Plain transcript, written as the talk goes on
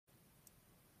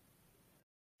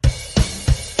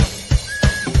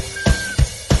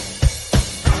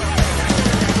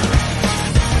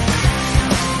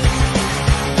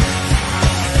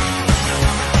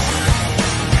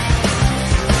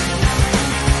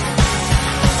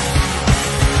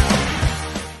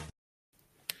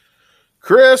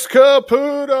Chris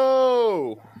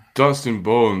Caputo. Dustin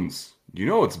Bones, you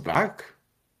know it's back?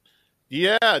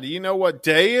 Yeah, do you know what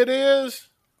day it is?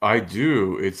 I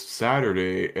do. It's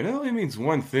Saturday, and it only means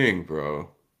one thing, bro.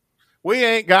 We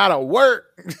ain't gotta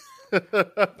work.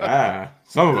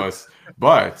 Some of us.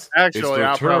 But it's Actually, the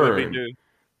I'll probably be return. doing.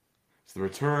 It's the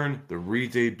return, the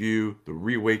re-debut, the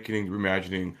reawakening, the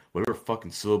reimagining, whatever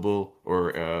fucking syllable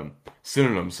or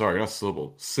synonym, sorry, not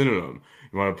syllable, synonym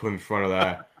you want to put in front of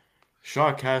that.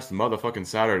 Shotcast motherfucking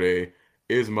Saturday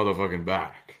is motherfucking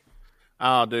back.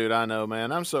 Oh, dude, I know,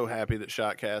 man. I'm so happy that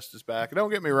Shotcast is back. Don't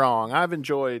get me wrong. I've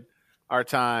enjoyed our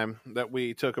time that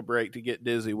we took a break to get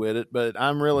dizzy with it, but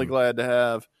I'm really glad to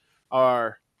have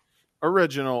our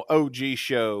original OG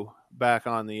show back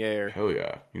on the air. Hell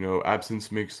yeah. You know,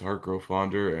 absence makes the heart grow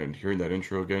fonder, and hearing that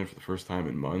intro again for the first time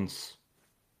in months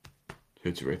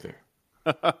hits you right there.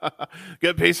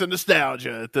 Good piece of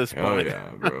nostalgia at this Hell point. yeah,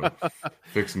 bro.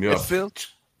 Fix me up.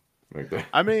 Like that.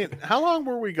 I mean, how long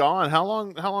were we gone? How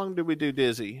long did we do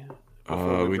Dizzy?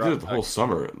 We did it the whole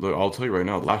summer. Look, I'll tell you right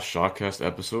now, last Shotcast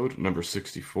episode, number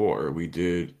 64, we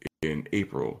did in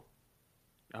April.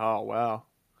 Oh, wow.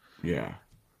 Yeah.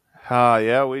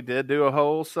 Yeah, we did do a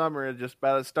whole summer. It's just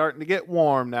about starting to get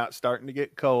warm now. It's starting to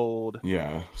get cold.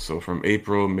 Yeah. So from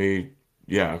April, May,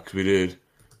 yeah, because we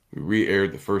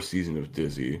re-aired the first season of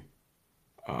Dizzy.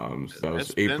 So that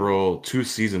was April, 2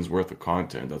 seasons worth of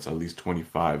content. That's at least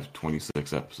 25,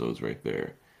 26 episodes right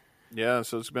there. Yeah,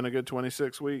 so it's been a good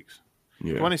 26 weeks.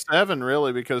 Yeah. 27,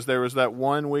 really, because there was that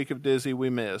 1 week of Dizzy we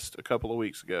missed a couple of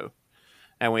weeks ago.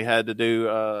 And we had to do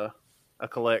a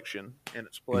collection in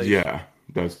its place. Yeah,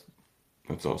 that's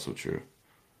also true.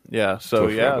 Yeah, so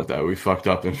yeah. About that. We fucked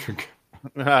up and forgot.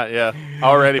 Yeah,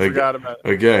 already forgot about it.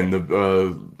 Again,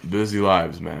 the busy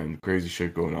lives, man. Crazy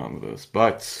shit going on with us.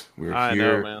 But we're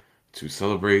here to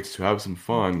celebrate, to have some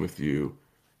fun with you.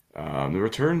 The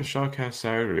return to Shotcast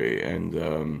Saturday. And,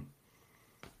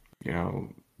 you know,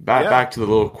 back to the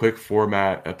little quick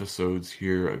format episodes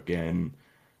here again.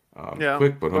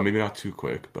 Quick, but maybe not too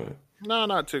quick. But no,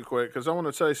 not too quick, because I want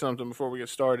to say something before we get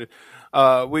started.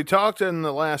 We talked in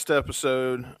the last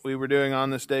episode we were doing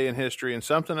On This Day in History, and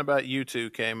something about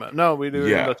U2 came up. No, we doing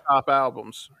the top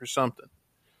albums or something.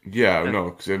 Yeah,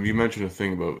 no, because you mentioned a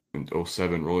thing about in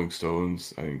 07 Rolling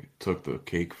Stones, I think, took the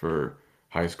cake for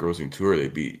highest grossing tour. They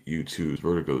beat U2's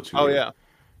Vertigo tour. Oh, yeah.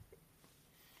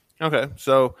 Okay,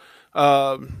 so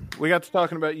we got to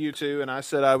talking about U2, and I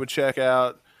said I would check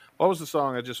out, what was the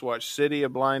song I just watched? City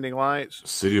of Blinding Lights?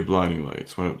 City of Blinding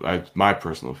Lights. My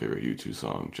personal favorite U2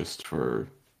 song, just for,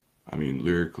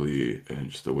 lyrically and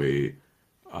just the way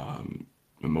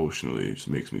emotionally it just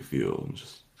makes me feel.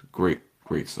 Just a great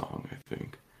song, I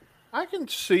think. I can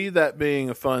see that being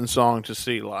a fun song to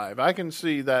see live. I can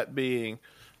see that being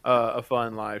a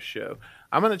fun live show.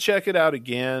 I'm going to check it out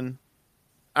again.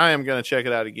 I am going to check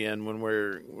it out again when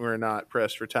we're not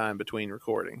pressed for time between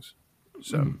recordings.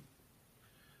 So.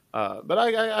 But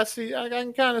I see, I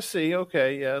can kind of see,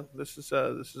 okay, yeah, this is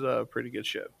a pretty good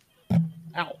show.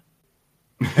 Ow.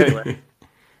 Anyway.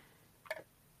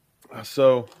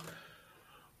 So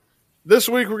this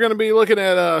week we're going to be looking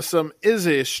at some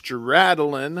Izzy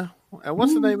Stradlin. And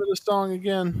what's the name of the song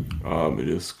again? It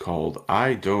is called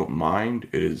I Don't Mind.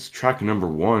 It is track number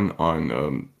 1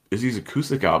 on Izzy's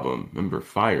acoustic album, Remember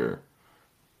Fire.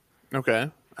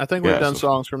 Okay. I think we've done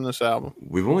songs from this album.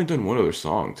 We've only done one other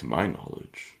song, to my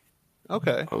knowledge.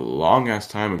 Okay. A long-ass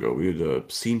time ago, we did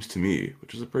Seems to Me,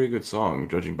 which is a pretty good song,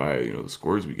 judging by, the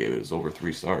scores we gave it. It's over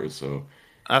 3 stars, so...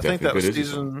 I think that was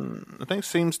I think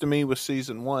Seems to Me was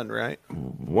season 1, right?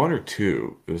 1 or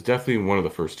 2. It was definitely one of the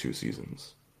first 2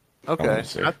 seasons. Okay.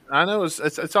 I know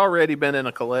it's already been in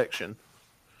a collection.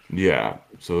 Yeah,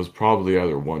 so it was probably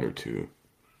either 1 or 2.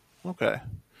 Okay.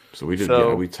 So we did,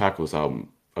 we tackled this album,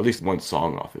 at least one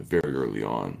song off it very early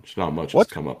on. There's not much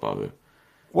that's come up of it.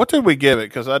 What did we give it?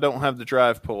 Because I don't have the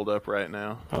drive pulled up right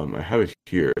now. I have it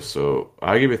here. So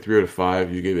I gave it 3 out of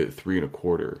 5. You gave it 3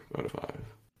 1/4 out of 5.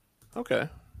 Okay.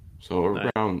 So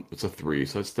around, it's a 3.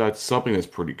 So that's something that's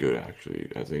pretty good,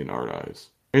 actually, I think, in our eyes.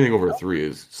 Anything over a 3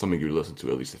 is something you listen to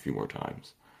at least a few more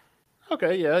times.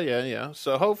 Okay, yeah.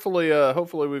 So hopefully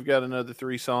we've got another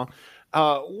 3 song.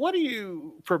 What do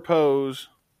you propose?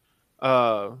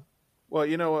 Well,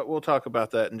 you know what? We'll talk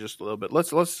about that in just a little bit.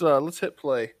 Let's hit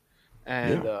play,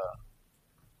 and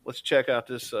let's check out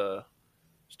this. Let's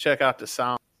check out the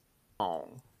song.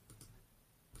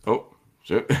 Oh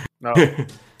shit! No.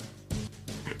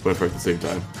 Went for it at the same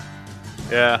time.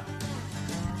 Yeah.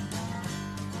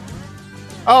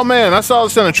 Oh man, I saw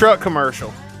this in a truck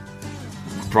commercial.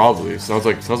 Probably sounds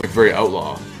like very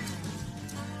outlaw.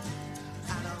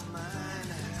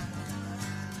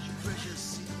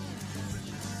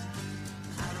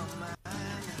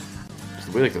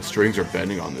 the way like the strings are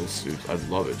bending on this, dude, I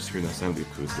love it. Just hearing that sound of the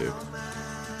acoustic.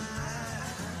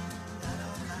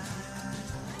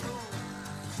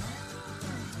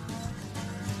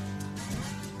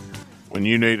 When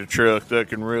you need a truck that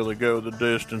can really go the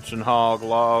distance and hog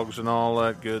logs and all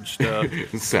that good stuff.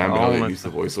 Sam, how they used to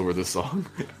voice over this song.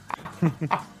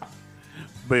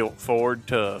 Built Ford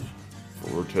tough.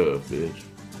 Ford tough, bitch.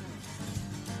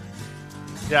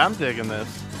 Yeah, I'm digging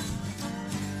this.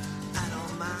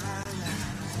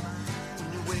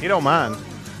 You don't mind.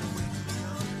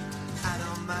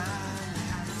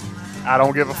 I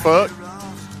don't give a fuck.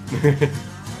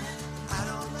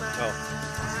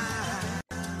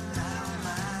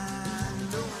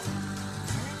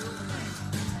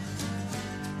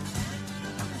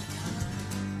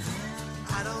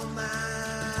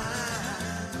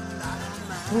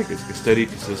 I think it's steady,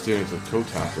 consistent. It's a toe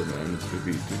tapper, man. It's gonna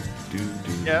be do.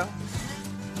 Yeah.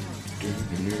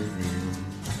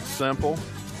 Simple.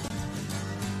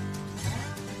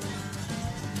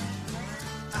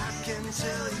 I can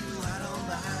tell you I don't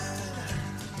mind.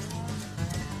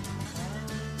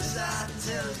 'Cause I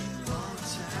tell you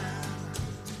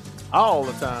all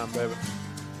the time, baby.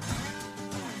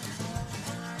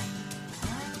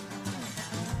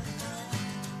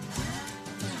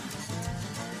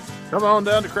 Come on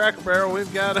down to Cracker Barrel.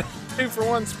 We've got a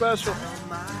 2-for-1 special.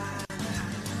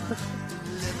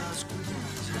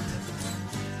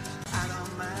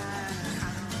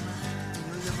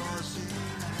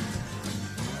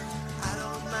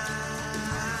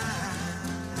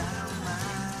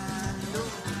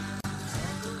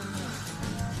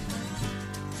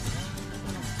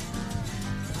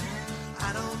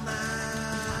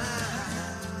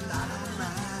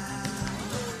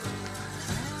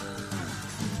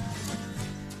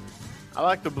 I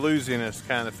like the bluesiness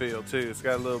kind of feel too. It's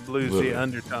got a little bluesy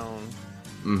undertone.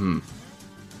 Mm-hmm.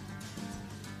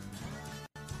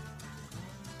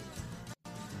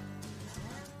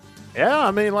 Yeah,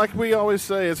 I mean, like we always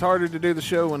say, it's harder to do the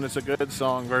show when it's a good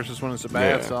song versus when it's a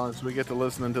bad song. So we get to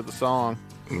listening to the song.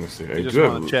 Let me see. I just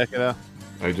want to check it out.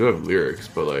 I do have lyrics,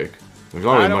 but like, there's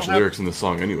not really much lyrics in the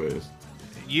song, anyways.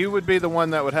 You would be the one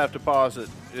that would have to pause it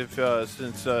if,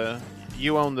 since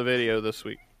you own the video this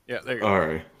week. Yeah, there you go.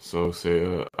 Alright, so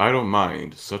say, I don't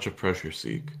mind, such a pressure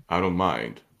seek. I don't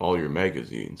mind, all your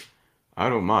magazines. I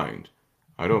don't mind,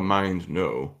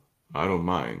 no. I don't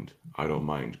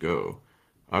mind, go.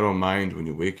 I don't mind when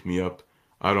you wake me up.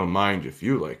 I don't mind if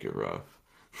you like it rough.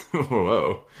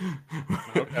 Whoa.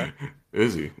 Okay.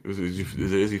 Izzy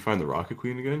find the Rocket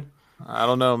Queen again? I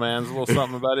don't know, man. There's a little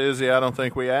something about Izzy I don't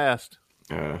think we asked.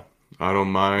 Yeah. I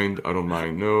don't mind,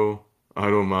 no. I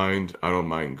don't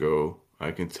mind, go. I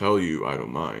can tell you I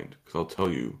don't mind, because I'll tell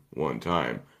you one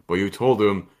time. But you told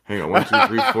him, hang on, 1, 2,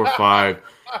 3, 4, 5,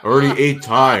 already 8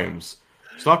 times.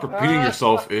 Stop repeating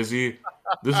yourself, Izzy.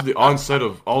 This is the onset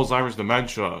of Alzheimer's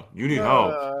dementia. You need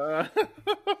help.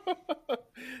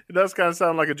 It does kind of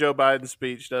sound like a Joe Biden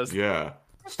speech, doesn't it? Yeah.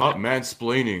 Stop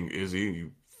mansplaining, Izzy,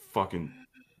 you fucking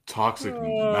toxic,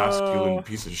 masculine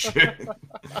piece of shit.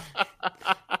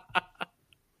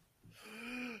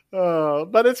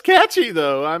 But it's catchy,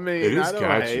 though. I mean, it is I don't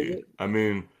catchy. hate it. I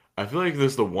mean, I feel like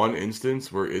this is the one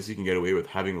instance where Izzy can get away with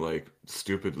having, like,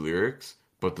 stupid lyrics,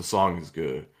 but the song is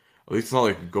good. At least it's not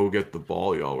like Go Get the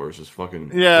Ball, y'all, where it's just fucking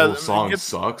the whole song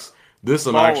sucks. This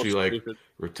I'm actually like,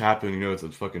 we're tapping, you know, it's a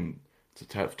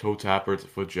toe tapper, it's a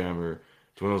foot jammer.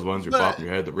 It's one of those ones you're bopping your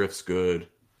head, the riff's good.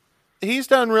 He's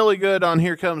done really good on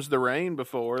Here Comes the Rain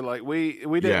before. Like, we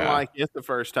didn't like it the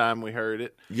first time we heard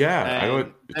it. Yeah, I know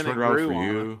it turned around for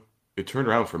you. It turned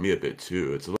around for me a bit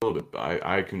too. It's a little bit,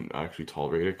 I can actually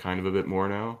tolerate it kind of a bit more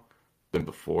now than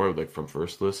before, like from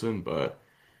first listen, but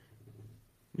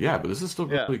yeah, but this is still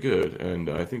really good, and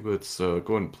I think let's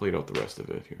go and play out the rest of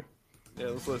it here. Yeah,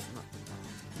 let's listen.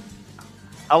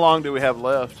 How long do we have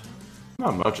left?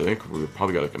 Not much. I think we've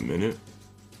probably got like a minute.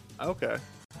 Okay.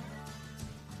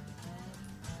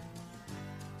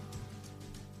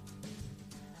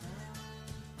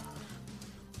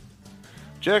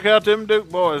 Check out them Duke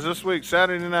Boys this week,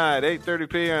 Saturday night, 8:30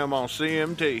 p.m. on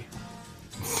CMT.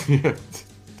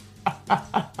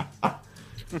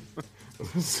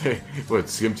 Say, what,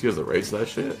 CMT has the rights to that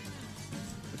shit?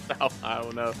 No, I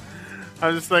don't know.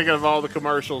 I'm just thinking of all the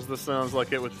commercials this sounds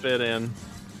like it would fit in.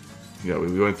 Yeah,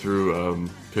 we went through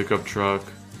Pickup Truck,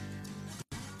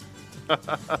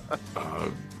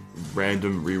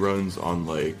 random reruns on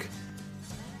like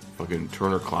fucking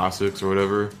Turner Classics or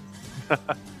whatever.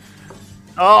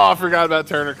 Oh, I forgot about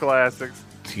Turner Classics.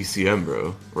 TCM,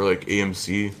 bro. Or like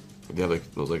AMC. They have like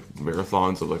those like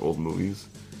marathons of like old movies.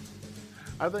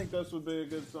 I think this would be a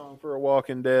good song for a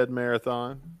Walking Dead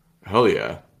marathon. Hell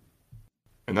yeah.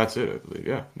 And that's it, I believe.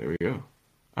 Yeah, there we go.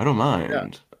 I don't Yeah.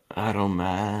 mind. I don't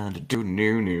mind. Do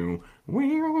new new.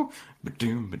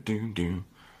 Ba-doom, ba-doom, doom.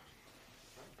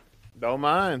 Don't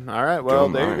mind. All right. Well,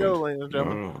 Don't there you go, mind. ladies and No,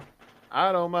 gentlemen. no.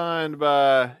 I Don't Mind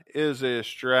by Izzy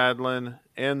Stradlin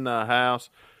in the house.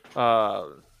 Uh,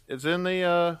 it's in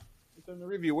the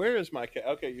review. Where is my cat?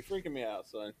 Okay, you're freaking me out,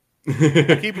 son.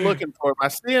 I keep looking for him. I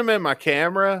see him in my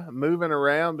camera moving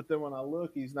around, but then when I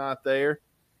look, he's not there.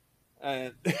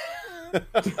 And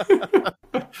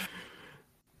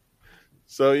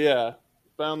so yeah,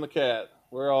 found the cat.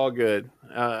 We're all good.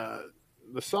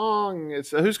 The song.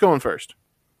 It's who's going first?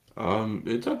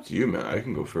 It's up to you, man. I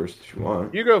can go first if you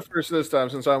want. You go first this time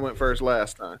since I went first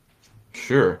last time.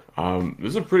 Sure. This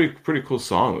is a pretty cool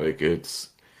song. Like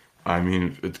I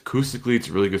mean, acoustically, it's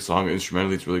a really good song.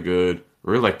 Instrumentally, it's really good. I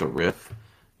really like the riff.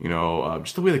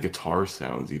 Just the way the guitar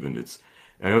sounds. Even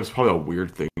I know it's probably a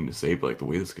weird thing to say, but like the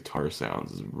way this guitar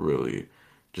sounds is really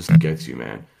just gets you,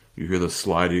 man. You hear the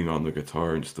sliding on the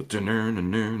guitar and just the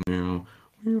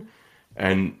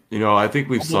and I think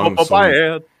we've sung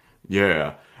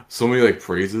yeah, so many like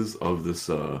praises of this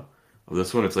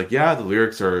one. It's like yeah, the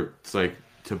lyrics are it's like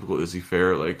typical Izzy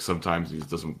Fair. Like sometimes he just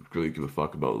doesn't really give a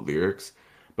fuck about lyrics.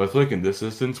 But I feel like in this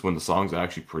instance, when the song's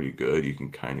actually pretty good, you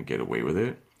can kind of get away with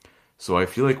it. So I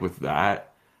feel like with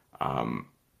that, um,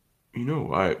 you know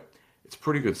what? It's a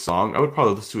pretty good song. I would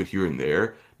probably listen to it here and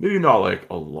there. Maybe not like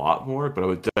a lot more, but I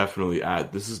would definitely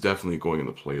add. This is definitely going in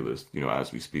the playlist,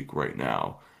 as we speak right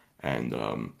now. And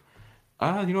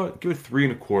you know what? Give it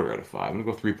 3.25 out of 5. I'm gonna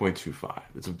go 3.25.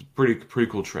 It's a pretty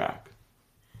cool track.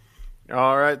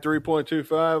 All right,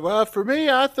 3.25. Well, for me,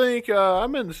 I think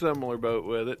I'm in a similar boat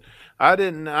with it. I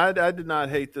did not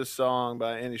hate this song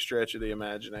by any stretch of the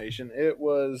imagination. It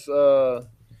was,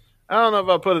 I don't know if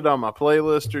I put it on my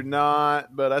playlist or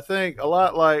not, but I think a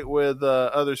lot like with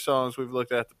other songs we've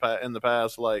looked at in the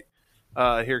past, like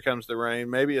Here Comes the Rain,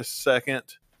 maybe a second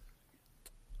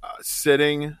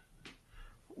sitting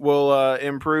will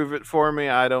improve it for me.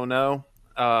 I don't know.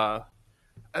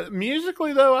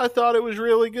 Musically, though, I thought it was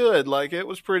really good. Like, it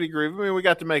was pretty groovy. I mean, we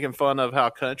got to making fun of how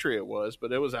country it was,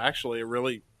 but it was actually a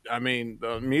really, I mean,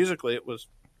 musically, it was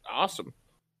awesome.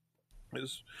 It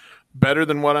was better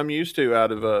than what I'm used to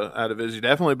out of Izzy.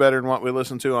 Definitely better than what we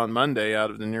listened to on Monday out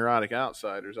of the Neurotic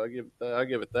Outsiders. I give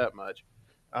it that much.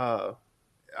 Uh,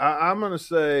 I'm gonna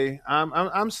say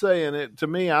I'm saying it to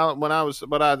me.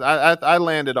 I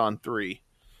landed on 3.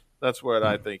 That's what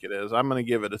I Hmm. think it is. I'm gonna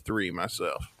give it a 3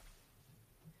 myself.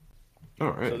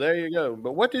 All So right. there you go.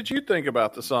 But what did you think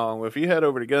about the song? Well, if you head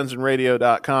over to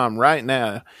gunsandradio.com right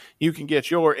now, you can get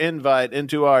your invite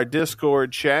into our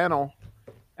Discord channel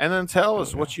and then tell Oh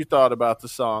us yeah. what you thought about the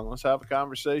song. Let's have a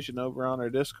conversation over on our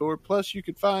Discord. Plus, you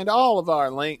can find all of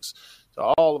our links to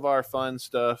all of our fun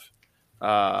stuff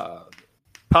uh,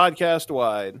 podcast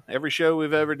wide. Every show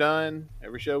we've ever done,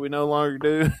 every show we no longer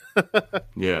do,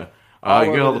 Yeah. You all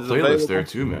get of all it the is playlists there available.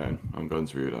 too, man, on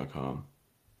gunsreview.com.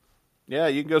 Yeah,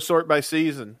 you can go sort by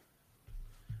season.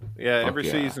 Yeah, Fuck every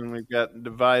yeah. season we've got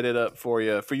divided up for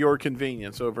you for your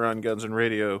convenience over on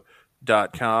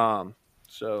gunsandradio.com.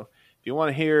 So if you want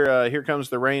to hear Here Comes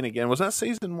the Rain again, was that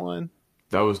season 1?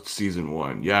 That was season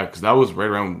one. Yeah, because that was right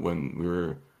around when we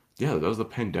were. Yeah, that was the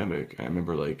pandemic. I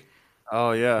remember like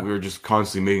Oh, yeah. we were just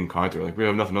constantly making content. Like we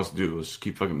have nothing else to do. Let's just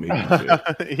keep fucking making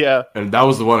shit. Yeah. And that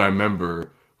was the one I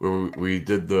remember where we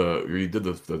did the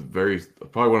very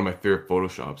probably one of my favorite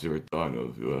photoshops you ever done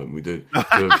of we did the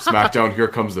SmackDown Here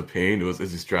Comes the Pain. It was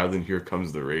Izzy Stradlin Here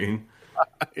Comes the Rain.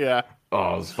 Yeah.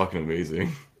 Oh, it was fucking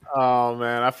amazing. Oh,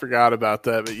 man. I forgot about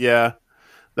that. But yeah,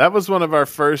 that was one of our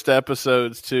first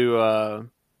episodes to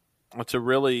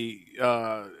really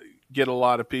get a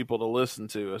lot of people to listen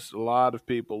to us. A lot of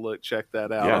people check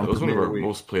that out Yeah, on that was one of premiere our week.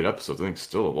 most played episodes. I think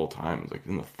still of all time. It's like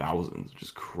in the thousands, which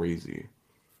is crazy.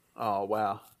 Oh,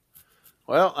 wow.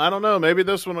 Well, I don't know. Maybe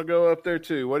this one will go up there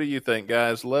too. What do you think,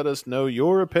 guys? Let us know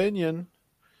your opinion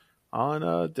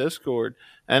on Discord.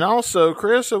 And also,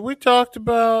 Chris, have we talked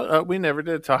about? We never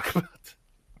did talk about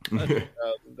the 100,000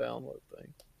 download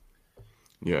thing.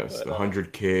 Yes, But the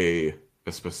 100K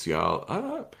especial. I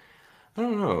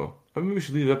don't know. Maybe we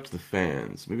should leave it up to the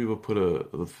fans. Maybe we'll put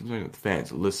the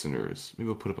fans, listeners. Maybe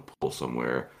we'll put up a poll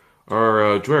somewhere,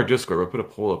 or join our Discord. We'll put a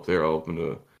poll up there. I'll open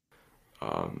to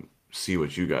see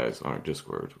what you guys on our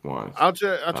Discord want. I'll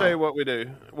tell Uh, you what we do.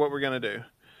 What we're gonna do.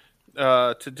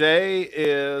 Today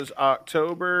is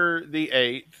October the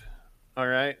 8th. All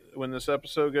right, when this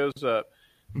episode goes up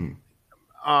hmm,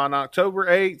 on October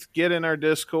 8th, get in our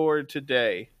Discord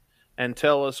today and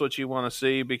tell us what you want to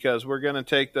see because we're going to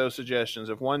take those suggestions.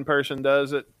 If one person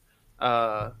does it,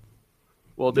 uh,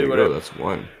 we'll there do you go. whatever. That's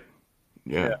one.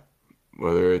 Yeah. Yeah.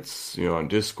 whether it's on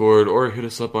Discord or hit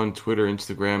us up on Twitter,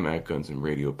 Instagram at Guns and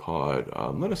Radio Pod.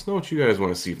 Let us know what you guys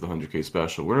want to see for the 100K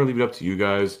special. We're gonna leave it up to you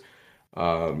guys. You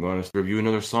want us to review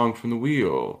another song from the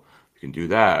wheel? You can do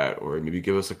that, or maybe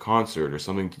give us a concert or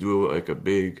something to do like a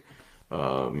big,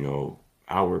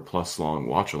 hour plus long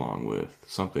watch along with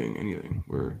something, anything.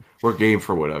 We're game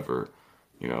for whatever,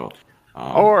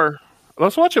 or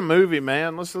let's watch a movie,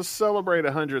 man. Let's celebrate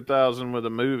 100,000 with a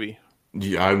movie.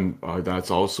 Yeah, I'm.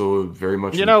 That's also very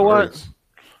much. You know what?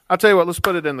 I'll tell you what. Let's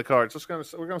put it in the cards.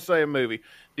 We're gonna say a movie.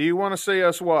 Do you want to see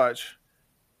us watch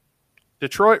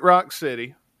Detroit Rock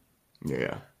City?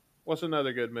 Yeah. What's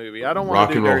another good movie? I don't want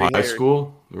to do Rock and Roll Dirty High Harry.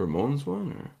 School, the Ramones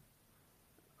one, or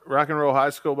Rock and Roll High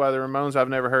School by the Ramones. I've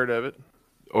never heard of it.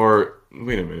 Or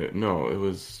wait a minute, no,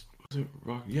 was it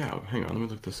Rock? Yeah, hang on, let me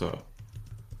look this up.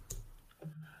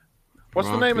 What's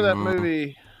the name of that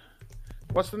movie?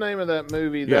 What's the name of that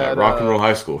movie? Yeah, Rock and Roll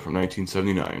High School from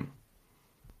 1979.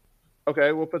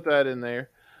 Okay, we'll put that in there.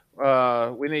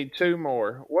 We need two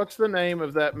more. What's the name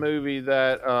of that movie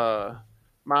that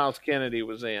Miles Kennedy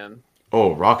was in?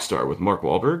 Oh, Rockstar with Mark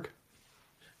Wahlberg. Is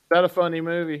that a funny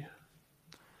movie?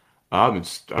 I don't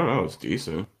know. It's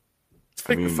decent.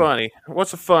 Funny.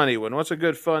 What's a funny one? What's a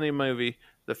good funny movie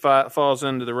that falls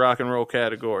into the rock and roll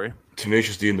category?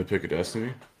 Tenacious D and the Pick of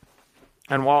Destiny.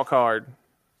 And Walk Hard.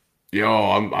 Yo,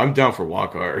 I'm down for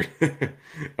Walk Hard. I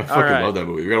fucking love that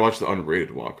movie. We gotta watch the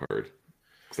unrated Walk Hard.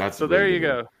 That's so there you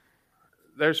go.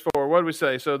 There's four. What did we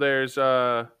say? So there's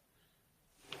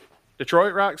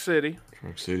Detroit Rock City.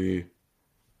 Rock City.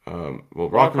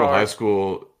 Rock and Roll High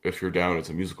School, if you're down, it's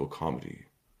a musical comedy.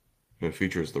 And it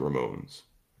features the Ramones.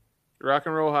 Rock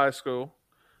and Roll High School,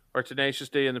 or Tenacious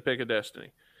D and the Pick of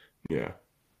Destiny. Yeah.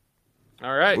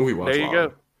 All right. There you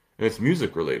go. And it's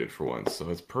music related for once, so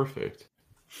it's perfect.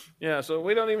 Yeah, so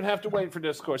we don't even have to wait for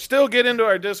Discord. Still get into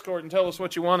our Discord and tell us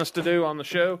what you want us to do on the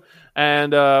show.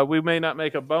 And we may not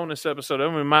make a bonus episode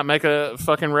of it. We might make a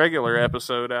fucking regular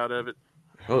episode out of it.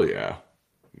 Hell yeah.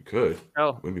 We could.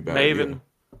 Hell, wouldn't be bad.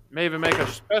 May even make a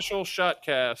special shot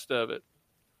cast of it.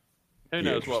 Who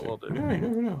knows what we'll do. Yeah, you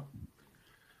never know.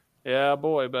 Yeah,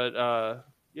 boy. But,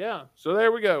 yeah. So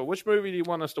there we go. Which movie do you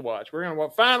want us to watch? We're going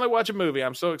to finally watch a movie.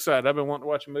 I'm so excited. I've been wanting to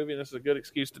watch a movie, and this is a good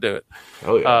excuse to do it.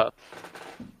 Hell yeah.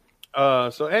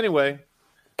 So anyway,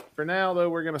 for now, though,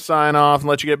 we're going to sign off and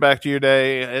let you get back to your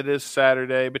day. It is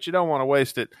Saturday, but you don't want to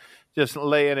waste it just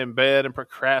laying in bed and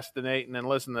procrastinating and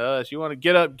listening to us. You want to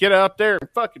get out there and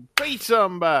fucking beat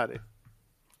somebody.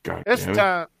 God it's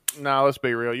time. No, let's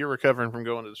be real. You're recovering from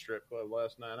going to the strip club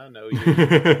last night. I know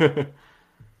you.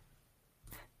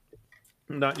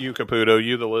 Not you, Caputo.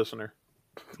 You, the listener.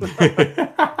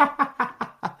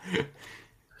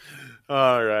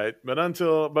 All right.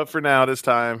 But for now, it's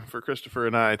time for Christopher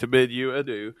and I to bid you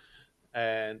adieu.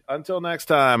 And until next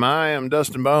time, I am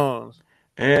Dustin Bones.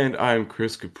 And I'm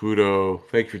Chris Caputo.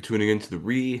 Thank you for tuning in to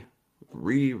the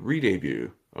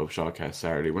re-debut of Shotcast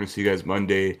Saturday. We're going to see you guys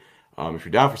Monday. If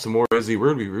you're down for some more Izzy, we're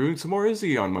going to be reviewing some more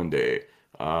Izzy on Monday.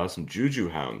 Some Juju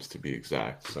Hounds, to be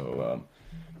exact. So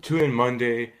tune in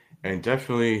Monday and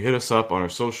definitely hit us up on our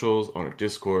socials, on our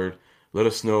Discord. Let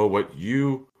us know what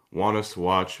you want us to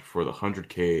watch for the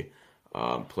 100K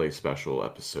play special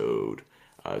episode.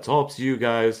 It's all up to you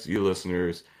guys, you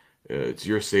listeners. It's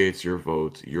your say, it's your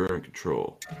vote. You're in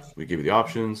control. We give you the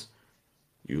options.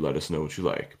 You let us know what you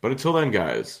like. But until then,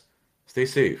 guys, stay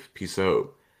safe. Peace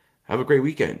out. Have a great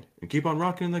weekend. And keep on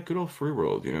rocking in that good old free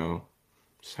world,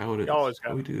 Just how it is.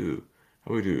 How we do.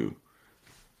 How we do.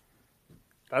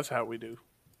 That's how we do.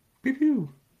 Pew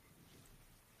pew.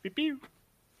 Pew pew.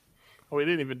 Oh, we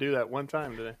didn't even do that one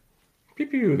time today. Pew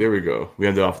pew. There we go. We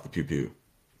ended off with the pew pew.